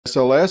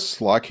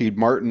SLS, Lockheed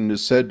Martin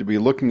is said to be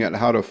looking at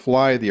how to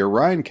fly the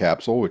Orion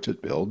capsule, which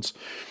it builds,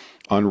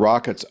 on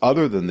rockets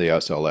other than the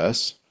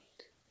SLS,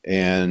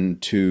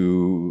 and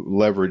to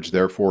leverage,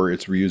 therefore,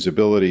 its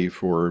reusability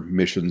for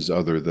missions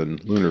other than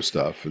lunar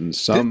stuff. And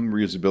some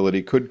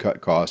reusability could cut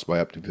costs by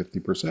up to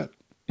 50%.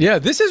 Yeah,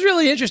 this is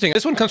really interesting.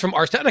 This one comes from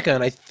Ars Technica,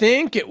 and I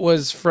think it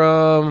was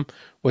from,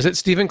 was it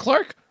Stephen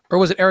Clark or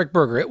was it Eric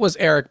Berger? It was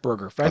Eric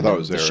Berger, I friend thought it of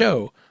was the Eric.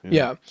 show. Yeah.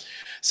 Yeah.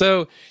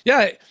 So,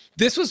 yeah,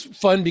 this was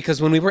fun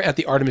because when we were at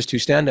the Artemis II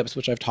stand-ups,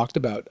 which I've talked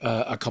about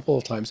a couple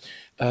of times,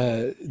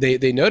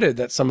 they noted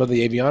that some of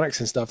the avionics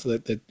and stuff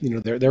that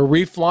they're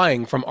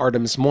reflying from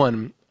Artemis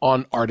I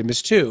on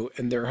Artemis II,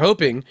 and they're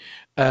hoping,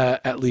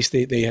 at least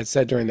they had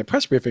said during the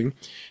press briefing,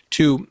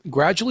 to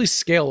gradually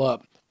scale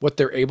up what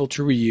they're able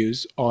to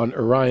reuse on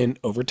Orion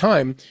over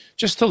time,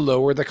 just to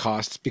lower the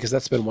costs, because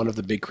that's been one of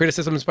the big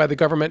criticisms by the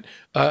government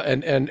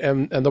and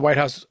the White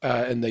House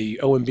and the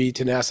OMB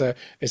to NASA,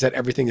 is that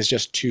everything is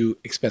just too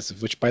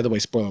expensive. Which, by the way,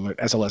 spoiler alert,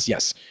 SLS,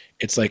 yes,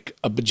 it's like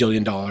a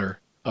bajillion-dollar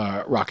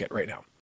rocket right now.